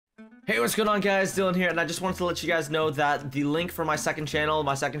Hey, what's going on, guys? Dylan here, and I just wanted to let you guys know that the link for my second channel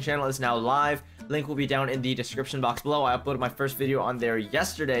is now live. Link will be down in the description box below. I uploaded my first video on there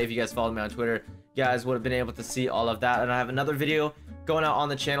yesterday. If you guys followed me on Twitter, you guys would have been able to see all of that. And I have another video going out on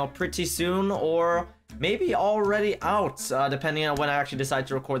the channel pretty soon, or maybe already out, depending on when I actually decide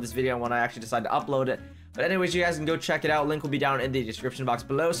to record this video and when I actually decide to upload it. But anyways, you guys can go check it out. Link will be down in the description box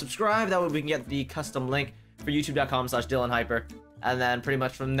below. Subscribe, that way we can get the custom link for youtube.com/DylanHyper. And then pretty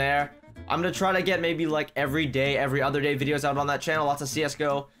much from there, I'm gonna try to get maybe like every day, every other day videos out on that channel. Lots of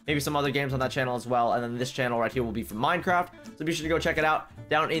CSGO, maybe some other games on that channel as well. And then this channel right here will be for Minecraft. So be sure to go check it out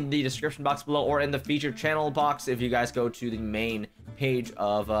down in the description box below, or in the featured channel box if you guys go to the main page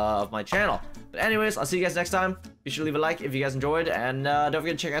of my channel. But anyways, I'll see you guys next time. Be sure to leave a like if you guys enjoyed, and don't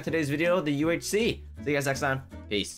forget to check out today's video, the UHC. See you guys next time. Peace.